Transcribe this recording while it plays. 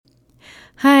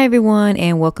Hi, everyone,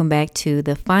 and welcome back to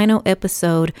the final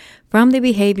episode from the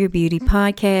Behavior Beauty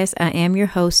Podcast. I am your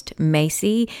host,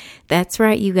 Macy. That's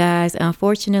right, you guys.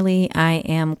 Unfortunately, I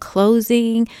am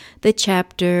closing the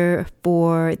chapter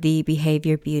for the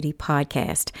Behavior Beauty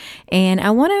Podcast. And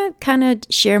I want to kind of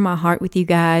share my heart with you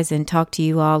guys and talk to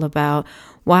you all about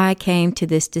why I came to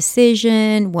this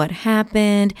decision, what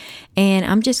happened. And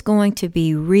I'm just going to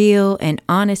be real and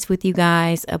honest with you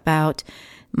guys about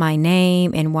my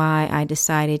name and why I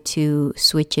decided to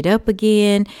switch it up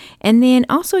again. And then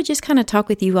also just kind of talk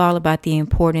with you all about the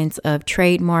importance of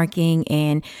trademarking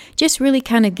and just really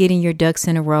kind of getting your ducks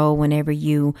in a row whenever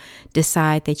you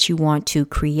decide that you want to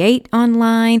create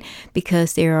online,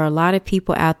 because there are a lot of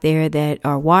people out there that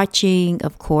are watching.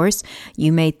 Of course,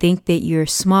 you may think that you're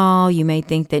small. You may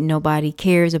think that nobody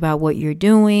cares about what you're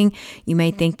doing. You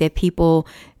may think that people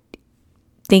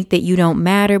think that you don't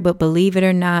matter, but believe it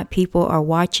or not, people are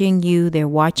watching you. They're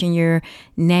watching your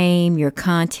name, your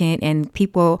content, and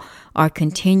people are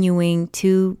continuing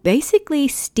to basically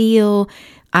steal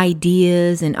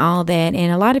ideas and all that.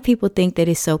 And a lot of people think that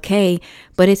it's okay,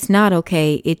 but it's not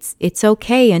okay. It's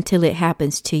okay until it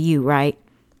happens to you, right?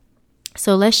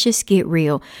 So let's just get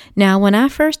real. Now, when I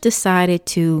first decided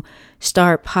to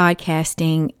start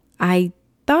podcasting, I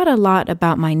thought a lot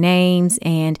about my names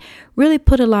and really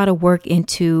put a lot of work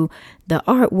into the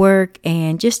artwork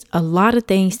and just a lot of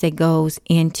things that goes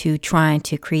into trying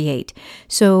to create.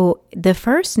 So the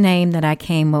first name that I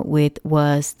came up with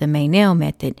was the Meynell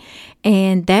Method.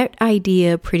 And that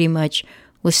idea pretty much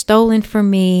was stolen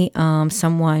from me.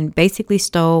 Someone basically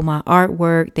stole my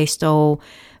artwork. They stole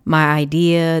my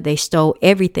idea. They stole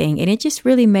everything. And it just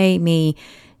really made me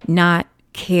not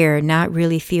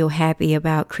really feel happy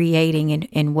about creating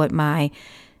and what my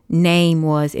name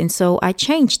was. And so I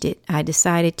changed it. I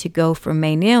decided to go from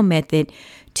Meynell Method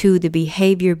to the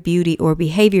Behavior Beauty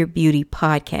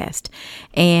Podcast.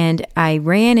 And I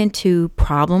ran into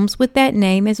problems with that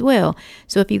name as well.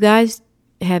 So if you guys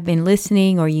have been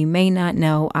listening or you may not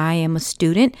know, I am a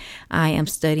student. I am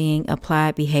studying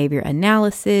applied behavior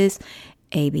analysis,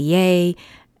 ABA,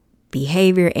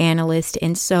 behavior analyst.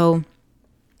 And so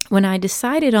when I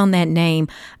decided on that name,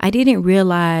 I didn't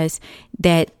realize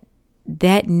that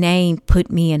that name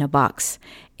put me in a box,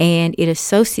 and it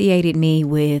associated me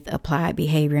with applied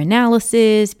behavior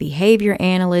analysis, behavior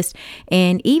analyst.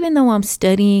 And even though I'm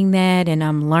studying that and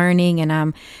I'm learning and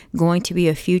I'm going to be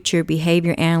a future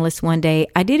behavior analyst one day,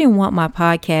 I didn't want my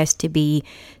podcast to be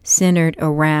centered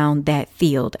around that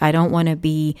field. I don't want to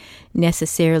be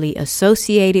necessarily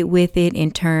associated with it in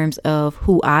terms of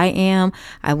who I am.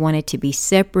 I want it to be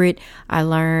separate. I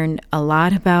learned a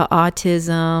lot about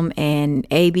autism and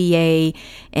ABA,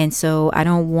 and so I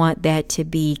don't want that to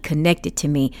be connected to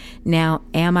me. Now,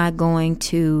 am I going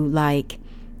to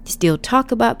still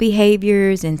talk about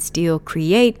behaviors and still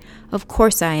create? Of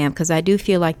course I am, because I do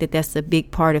feel like that's a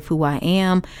big part of who I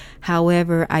am.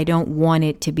 However, I don't want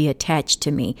it to be attached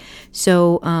to me.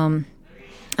 So I'm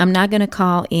not going to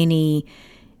call any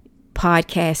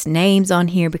podcast names on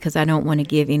here because I don't want to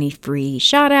give any free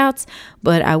shout outs,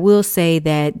 but I will say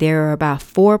that there are about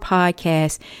 4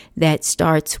 podcasts that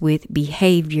starts with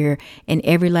behavior, and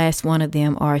every last one of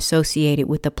them are associated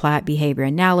with applied behavior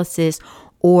analysis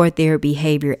or their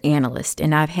behavior analyst.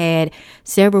 And I've had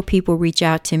several people reach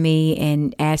out to me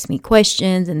and ask me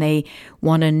questions, and they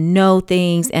want to know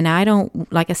things. And I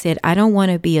don't, like I said, I don't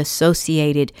want to be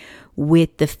associated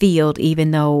with the field,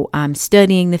 even though I'm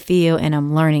studying the field and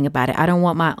I'm learning about it. I don't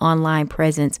want my online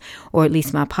presence, or at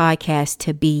least my podcast,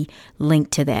 to be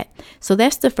linked to that. So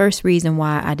that's the first reason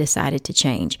why I decided to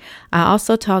change. I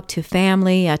also talked to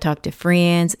family, I talked to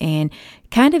friends, and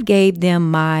kind of gave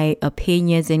them my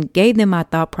opinions and gave them my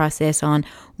thought process on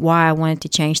why I wanted to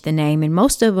change the name. And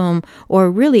most of them, or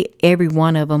really every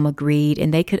one of them, agreed,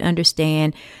 and they could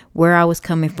understand where I was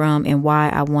coming from and why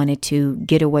I wanted to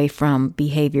get away from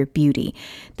behavior beauty.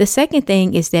 The second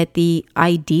thing is that the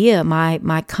idea,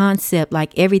 my concept,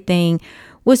 like everything,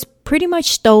 was pretty much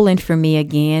stolen from me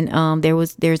again.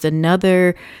 There's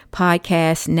another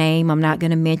podcast name. I'm not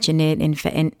going to mention it.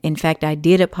 In fact, I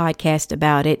did a podcast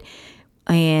about it.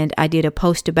 And I did a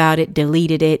post about it,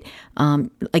 deleted it.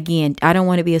 Again, I don't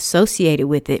want to be associated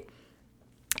with it.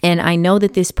 And I know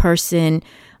that this person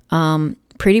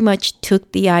pretty much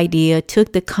took the idea,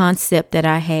 took the concept that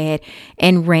I had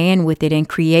and ran with it and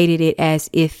created it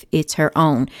as if it's her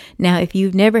own. Now, if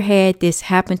you've never had this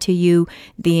happen to you,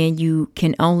 then you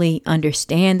can only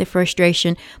understand the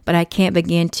frustration, but I can't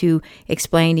begin to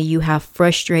explain to you how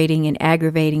frustrating and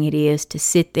aggravating it is to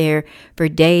sit there for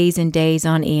days and days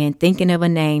on end, thinking of a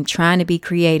name, trying to be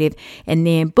creative, and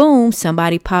then boom,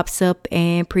 somebody pops up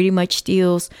and pretty much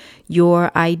steals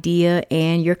your idea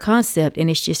and your concept. And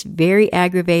it's just very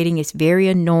aggravating. It's very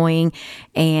annoying.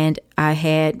 And I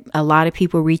had a lot of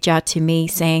people reach out to me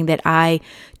saying that I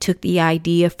took the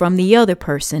idea from the other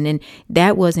person. And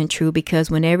that wasn't true, because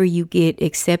whenever you get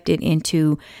accepted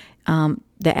into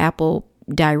the Apple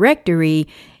directory,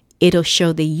 it'll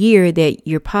show the year that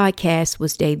your podcast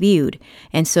was debuted.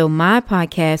 And so my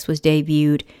podcast was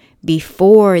debuted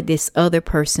before this other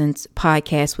person's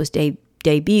podcast was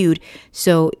debuted.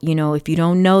 So, if you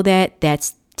don't know that,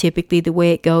 that's typically the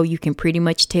way it go. You can pretty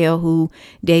much tell who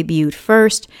debuted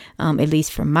first, at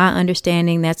least from my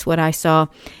understanding. That's what I saw.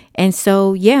 And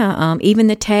so, even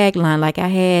the tagline, like I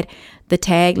had the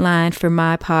tagline for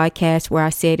my podcast where I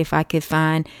said, if I could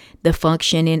find the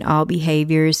function in all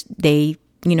behaviors,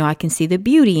 I can see the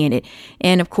beauty in it.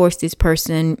 And of course, this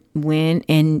person went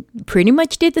and pretty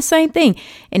much did the same thing.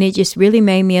 And it just really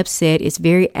made me upset. It's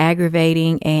very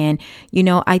aggravating. And,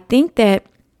 I think that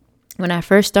when I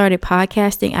first started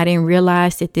podcasting, I didn't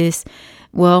realize that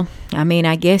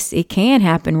I guess it can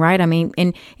happen, right?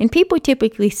 And people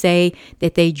typically say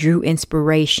that they drew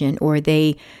inspiration or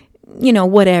they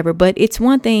whatever, but it's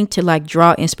one thing to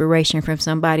draw inspiration from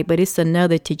somebody, but it's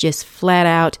another to just flat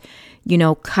out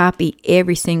copy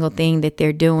every single thing that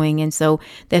they're doing. And so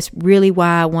that's really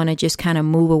why I want to just kind of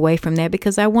move away from that,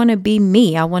 because I want to be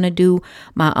me. I want to do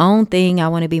my own thing. I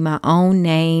want to be my own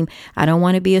name. I don't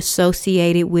want to be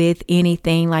associated with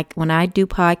anything. Like when I do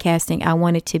podcasting, I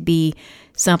want it to be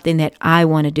something that I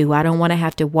want to do. I don't want to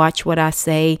have to watch what I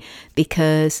say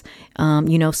because,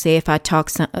 say if I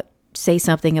say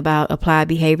something about applied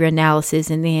behavior analysis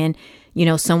and then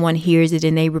someone hears it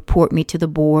and they report me to the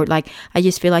board. I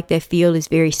just feel like that field is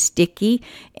very sticky,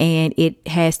 and it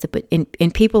has to put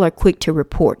and people are quick to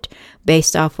report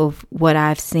based off of what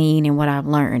I've seen and what I've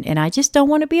learned. And I just don't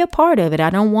want to be a part of it. I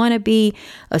don't want to be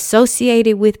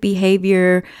associated with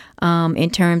behavior in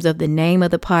terms of the name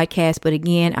of the podcast. But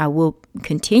again, I will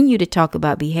continue to talk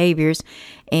about behaviors,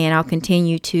 and I'll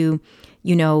continue to,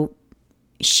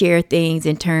 share things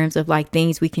in terms of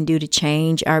things we can do to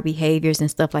change our behaviors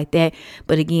and stuff like that.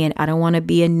 But again, I don't want to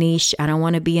be a niche. I don't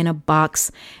want to be in a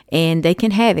box, and they can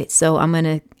have it. So I'm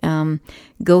going to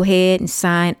go ahead and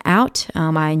sign out.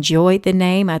 I enjoyed the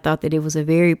name. I thought that it was a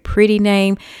very pretty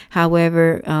name.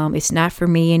 However, it's not for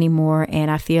me anymore. And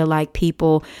I feel like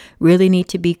people really need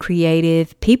to be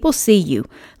creative. People see you.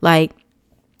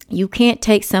 You can't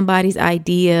take somebody's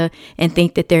idea and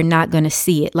think that they're not going to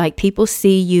see it. People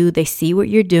see you, they see what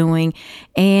you're doing.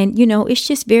 And, it's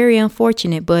just very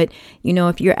unfortunate. But,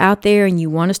 if you're out there and you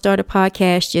want to start a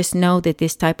podcast, just know that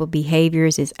this type of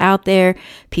behaviors is out there.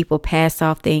 People pass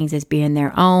off things as being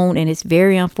their own, and it's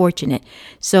very unfortunate.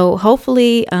 So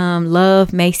hopefully,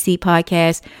 Love Macy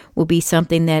podcast will be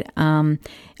something that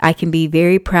I can be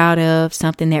very proud of,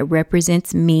 something that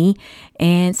represents me,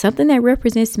 and something that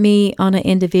represents me on an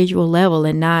individual level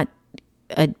and not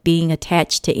being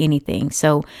attached to anything.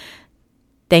 So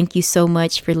thank you so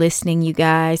much for listening, you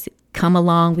guys. Come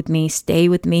along with me, stay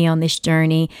with me on this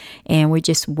journey, and we're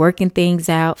just working things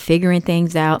out, figuring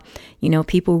things out.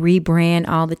 People rebrand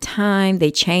all the time. They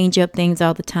change up things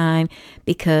all the time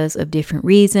because of different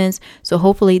reasons. So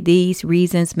hopefully these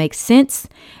reasons make sense,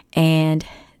 and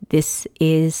this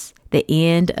is the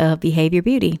end of Behavior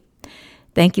Beauty.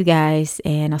 Thank you guys.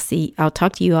 And I'll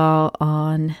talk to you all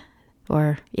on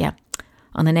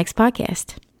the next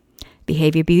podcast.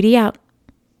 Behavior Beauty out.